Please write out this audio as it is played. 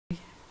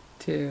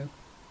2,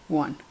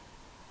 1.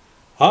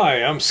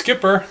 Hi, I'm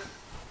Skipper.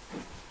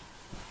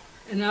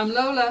 And I'm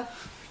Lola.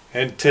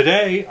 And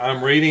today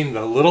I'm reading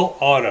The Little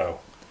Auto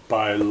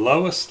by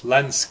Lois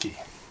Lenski.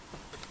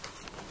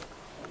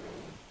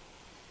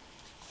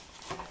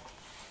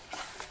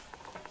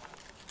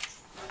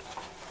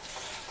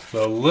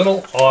 The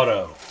Little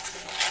Auto.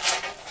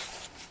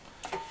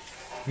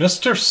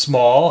 Mr.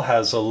 Small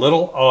has a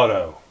little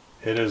auto.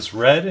 It is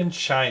red and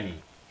shiny.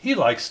 He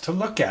likes to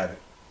look at it.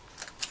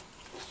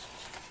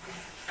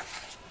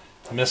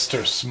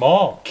 Mr.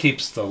 Small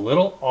keeps the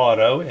little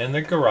auto in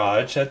the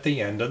garage at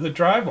the end of the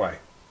driveway.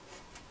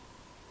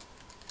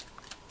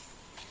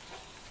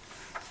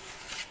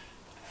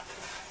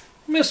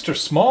 Mr.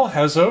 Small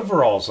has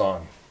overalls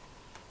on.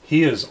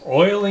 He is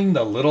oiling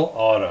the little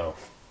auto.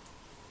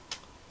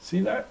 See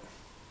that?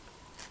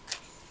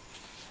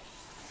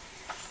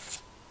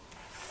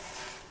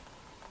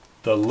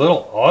 The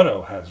little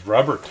auto has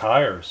rubber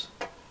tires.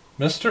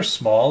 Mr.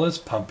 Small is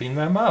pumping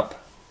them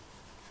up.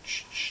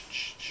 Shh, shh,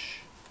 shh, shh.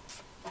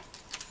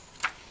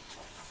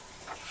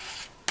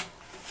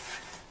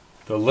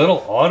 The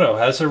little auto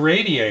has a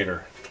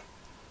radiator.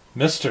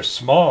 Mr.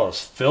 Small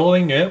is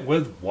filling it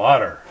with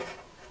water.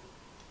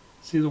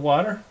 See the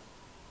water?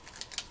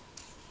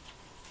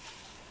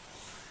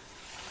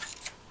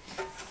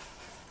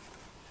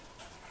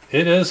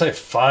 It is a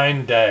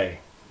fine day.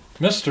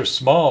 Mr.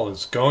 Small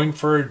is going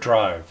for a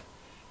drive.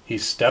 He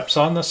steps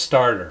on the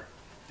starter.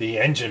 The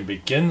engine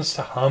begins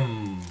to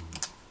hum.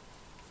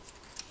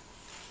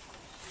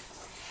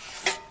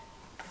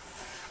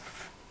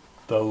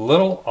 The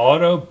little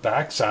auto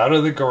backs out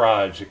of the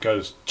garage. It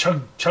goes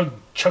chug, chug,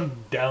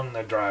 chug down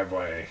the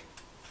driveway.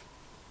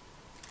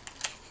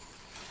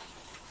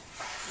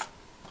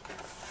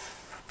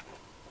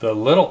 The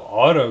little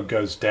auto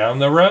goes down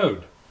the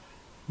road.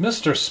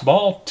 Mr.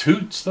 Small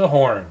toots the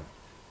horn.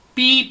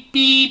 Beep,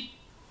 beep.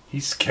 He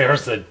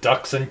scares the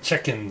ducks and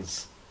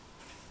chickens.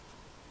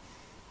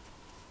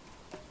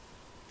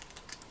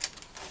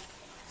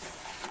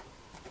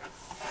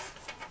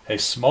 A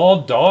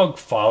small dog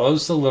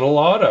follows the little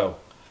auto,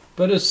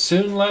 but is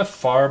soon left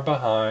far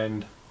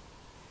behind.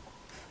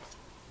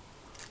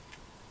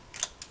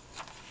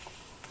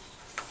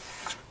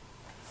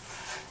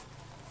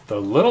 The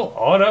little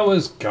auto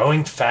is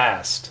going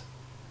fast.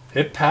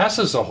 It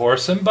passes a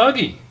horse and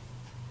buggy.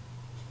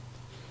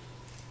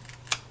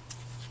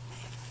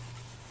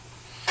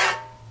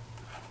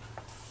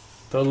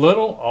 The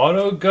little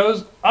auto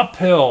goes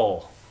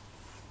uphill.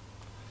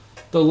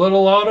 The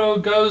little auto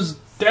goes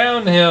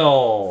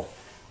downhill.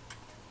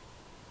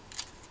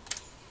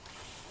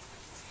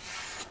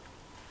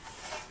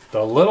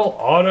 The little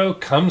auto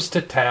comes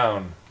to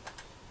town.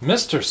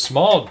 Mr.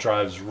 Small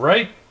drives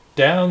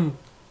down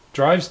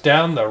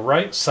the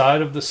right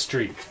side of the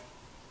street.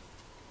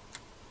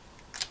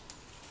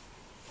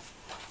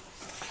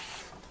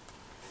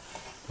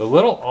 The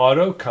little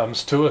auto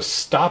comes to a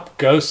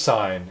stop-go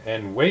sign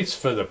and waits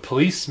for the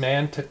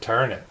policeman to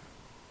turn it.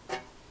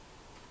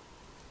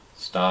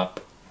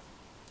 Stop.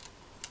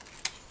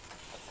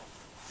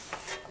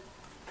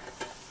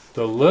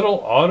 The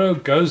little auto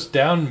goes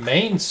down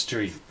Main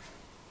Street.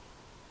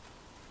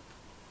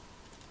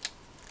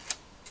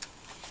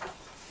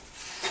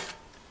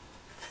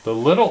 The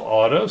little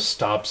auto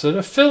stops at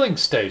a filling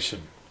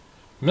station.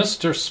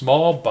 Mr.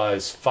 Small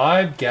buys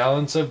 5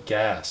 gallons of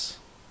gas.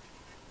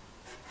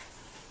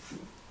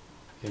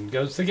 In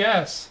goes the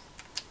gas.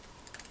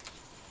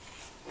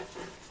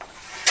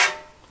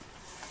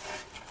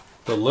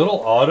 The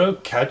little auto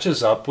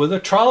catches up with a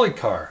trolley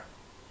car.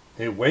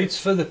 It waits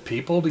for the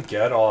people to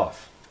get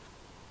off.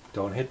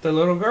 Don't hit the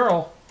little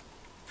girl.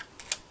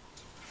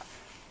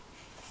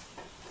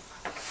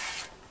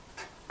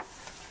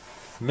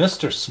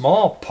 Mr.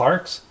 Small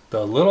parks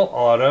the little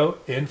auto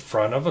in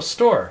front of a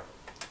store.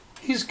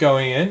 He's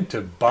going in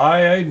to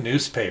buy a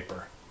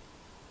newspaper.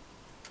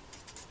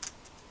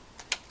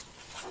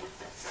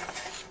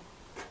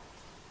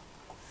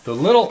 The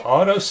little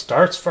auto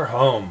starts for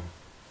home.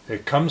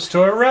 It comes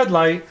to a red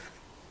light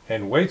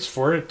and waits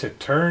for it to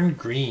turn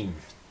green.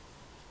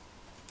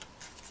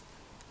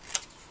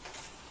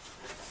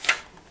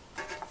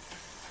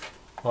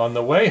 On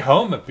the way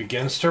home, it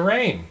begins to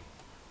rain.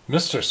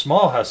 Mr.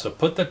 Small has to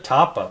put the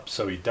top up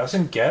so he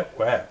doesn't get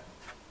wet.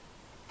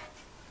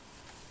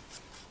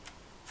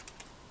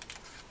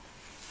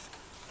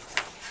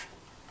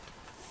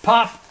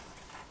 Pop!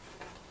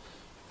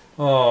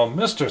 Oh,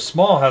 Mr.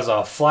 Small has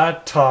a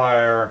flat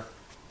tire.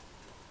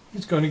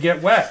 He's going to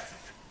get wet.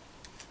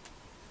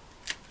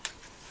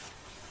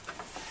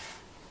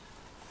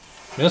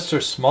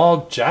 Mr.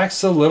 Small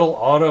jacks the little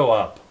auto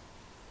up.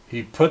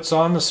 He puts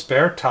on the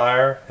spare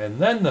tire, and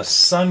then the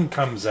sun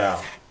comes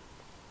out.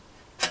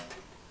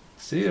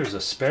 See, there's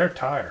a spare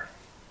tire.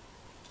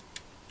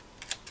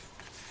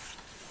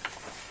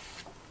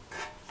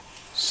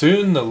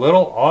 Soon the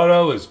little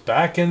auto is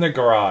back in the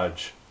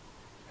garage.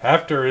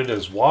 After it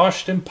is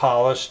washed and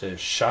polished, it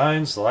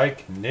shines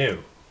like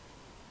new.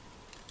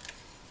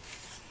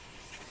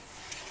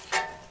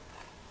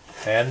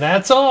 And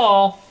that's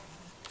all.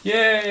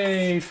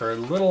 Yay for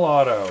little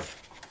Otto.